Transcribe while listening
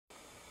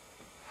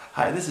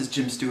Hi, this is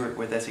Jim Stewart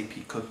with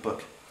SAP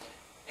Cookbook.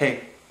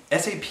 Hey,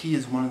 SAP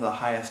is one of the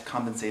highest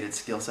compensated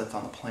skill sets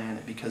on the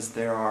planet because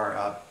there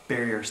are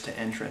barriers to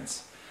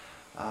entrance.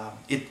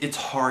 It's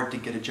hard to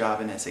get a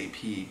job in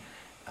SAP,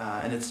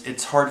 and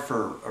it's hard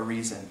for a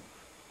reason.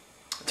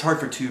 It's hard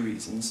for two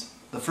reasons.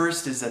 The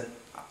first is that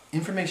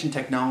information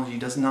technology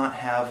does not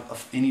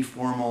have any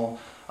formal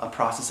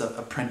process of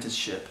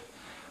apprenticeship.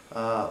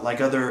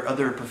 Like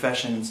other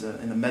professions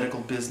in the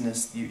medical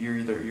business,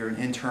 you're an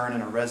intern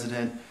and a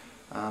resident.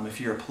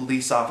 If you're a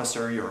police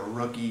officer, you're a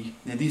rookie.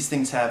 These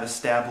things have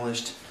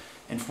established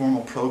and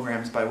formal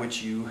programs by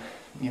which you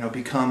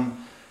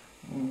become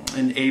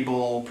an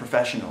able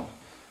professional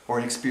or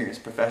an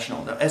experienced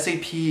professional. Now,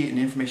 SAP and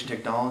information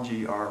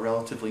technology are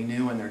relatively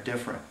new and they're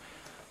different.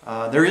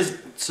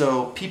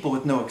 So people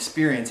with no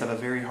experience have a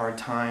very hard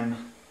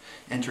time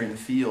entering the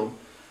field.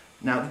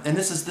 Now, and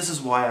this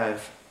is why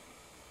I've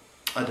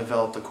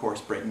developed a course,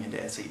 Breaking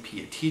into SAP.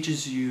 It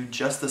teaches you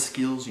just the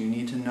skills you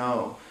need to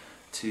know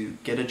to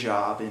get a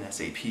job in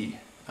SAP.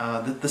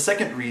 The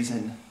second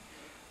reason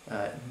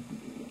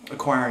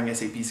acquiring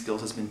SAP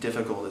skills has been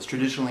difficult is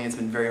traditionally it's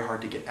been very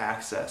hard to get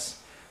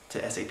access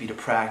to SAP to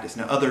practice.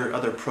 Now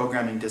other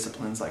programming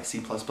disciplines like C++,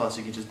 you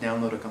can just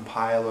download a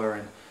compiler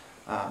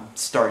and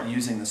start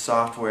using the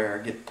software,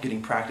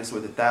 getting practice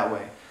with it that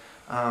way.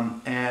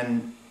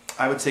 And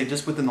I would say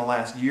just within the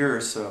last year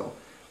or so,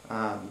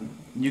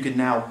 you can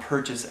now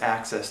purchase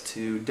access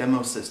to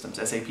demo systems,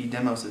 SAP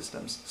demo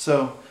systems.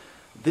 So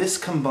this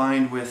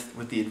combined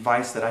with the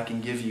advice that I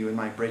can give you in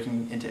my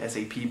Breaking into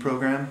SAP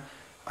program,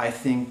 I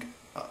think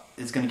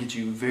is going to get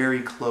you very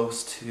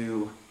close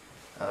to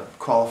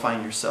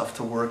qualifying yourself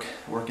to work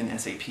in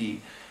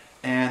SAP.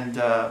 And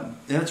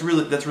that's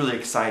really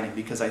exciting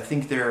because I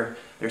think there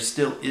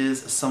still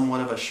is somewhat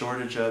of a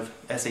shortage of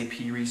SAP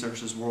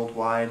resources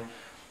worldwide.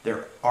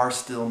 There are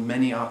still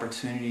many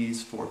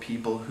opportunities for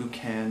people who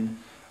can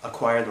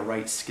acquire the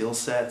right skill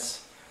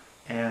sets,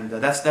 and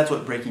that's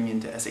what Breaking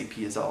into SAP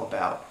is all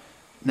about.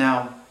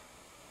 Now,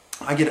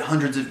 I get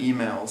hundreds of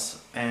emails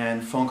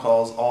and phone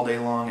calls all day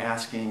long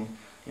asking,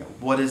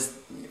 what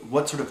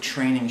sort of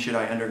training should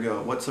I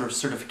undergo? What sort of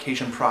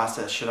certification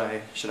process should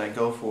I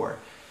go for?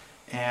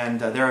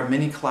 And there are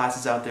many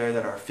classes out there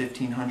that are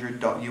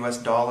 $1,500 US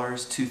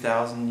dollars,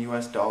 $2,000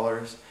 US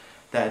dollars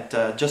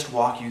that just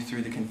walk you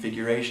through the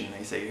configuration.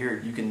 They say,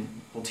 here,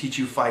 we'll teach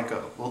you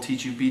FICO, we'll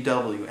teach you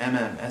BW,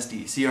 MM,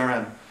 SD,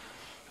 CRM.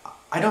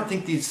 I don't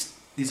think these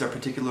are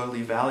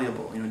particularly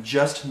valuable.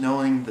 Just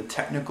knowing the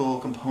technical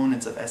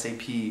components of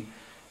SAP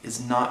is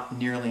not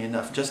nearly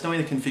enough. Just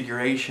knowing the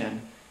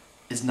configuration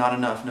is not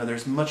enough. No,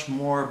 there's much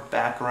more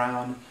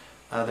background.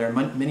 There are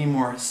many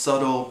more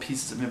subtle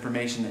pieces of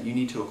information that you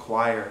need to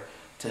acquire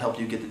to help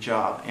you get the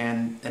job.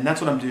 And that's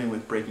what I'm doing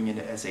with Breaking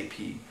into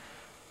SAP.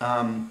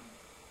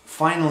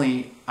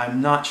 Finally,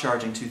 I'm not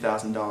charging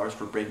 $2,000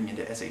 for Breaking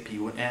into SAP,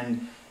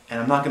 and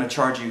I'm not going to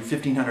charge you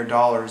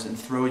 $1,500 and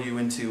throw you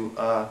into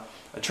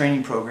a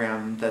training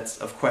program that's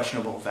of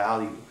questionable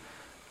value.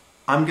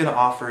 I'm going to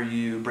offer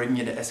you Breaking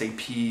into SAP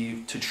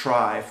to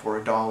try for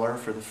 $1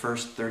 for the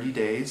first 30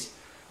 days,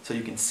 so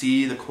you can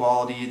see the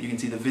quality, you can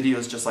see the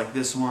videos just like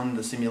this one,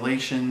 the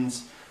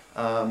simulations,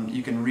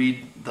 you can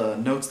read the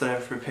notes that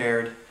I've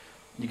prepared.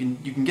 You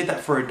can get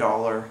that for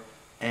 $1,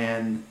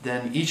 and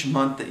then each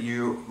month that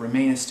you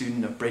remain a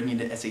student of Breaking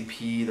into SAP,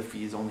 the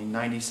fee is only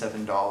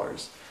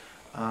 $97.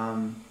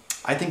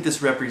 I think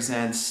this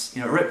represents,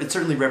 it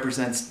certainly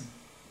represents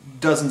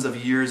dozens of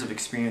years of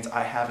experience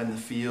I have in the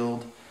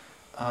field,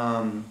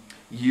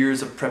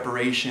 years of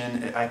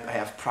preparation. I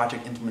have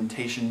project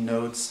implementation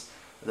notes,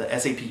 the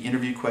SAP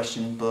interview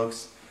question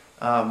books.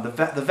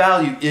 The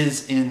value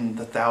is in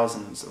the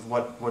thousands of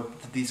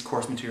what these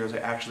course materials are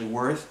actually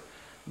worth.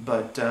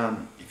 But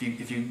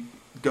if you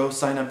go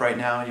sign up right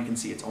now, you can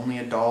see it's only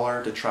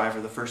 $1 to try for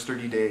the first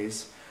 30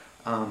 days.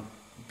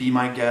 Be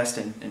my guest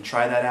and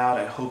try that out.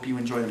 I hope you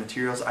enjoy the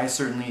materials.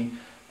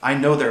 I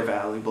know they're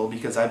valuable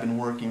because I've been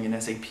working in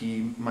SAP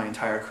my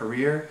entire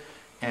career,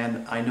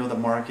 and I know the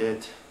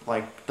market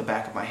like the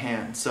back of my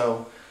hand.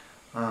 So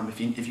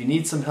if you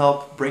need some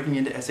help breaking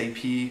into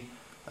SAP,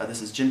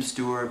 this is Jim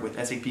Stewart with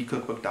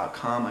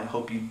SAPcookbook.com. I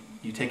hope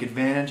you take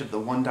advantage of the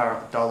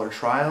 $1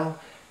 trial,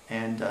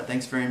 and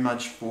thanks very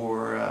much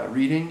for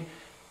reading.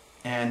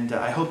 And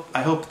I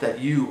hope that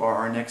you are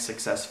our next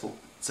success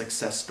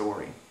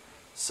story.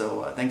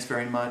 So thanks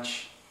very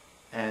much,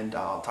 and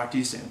I'll talk to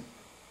you soon.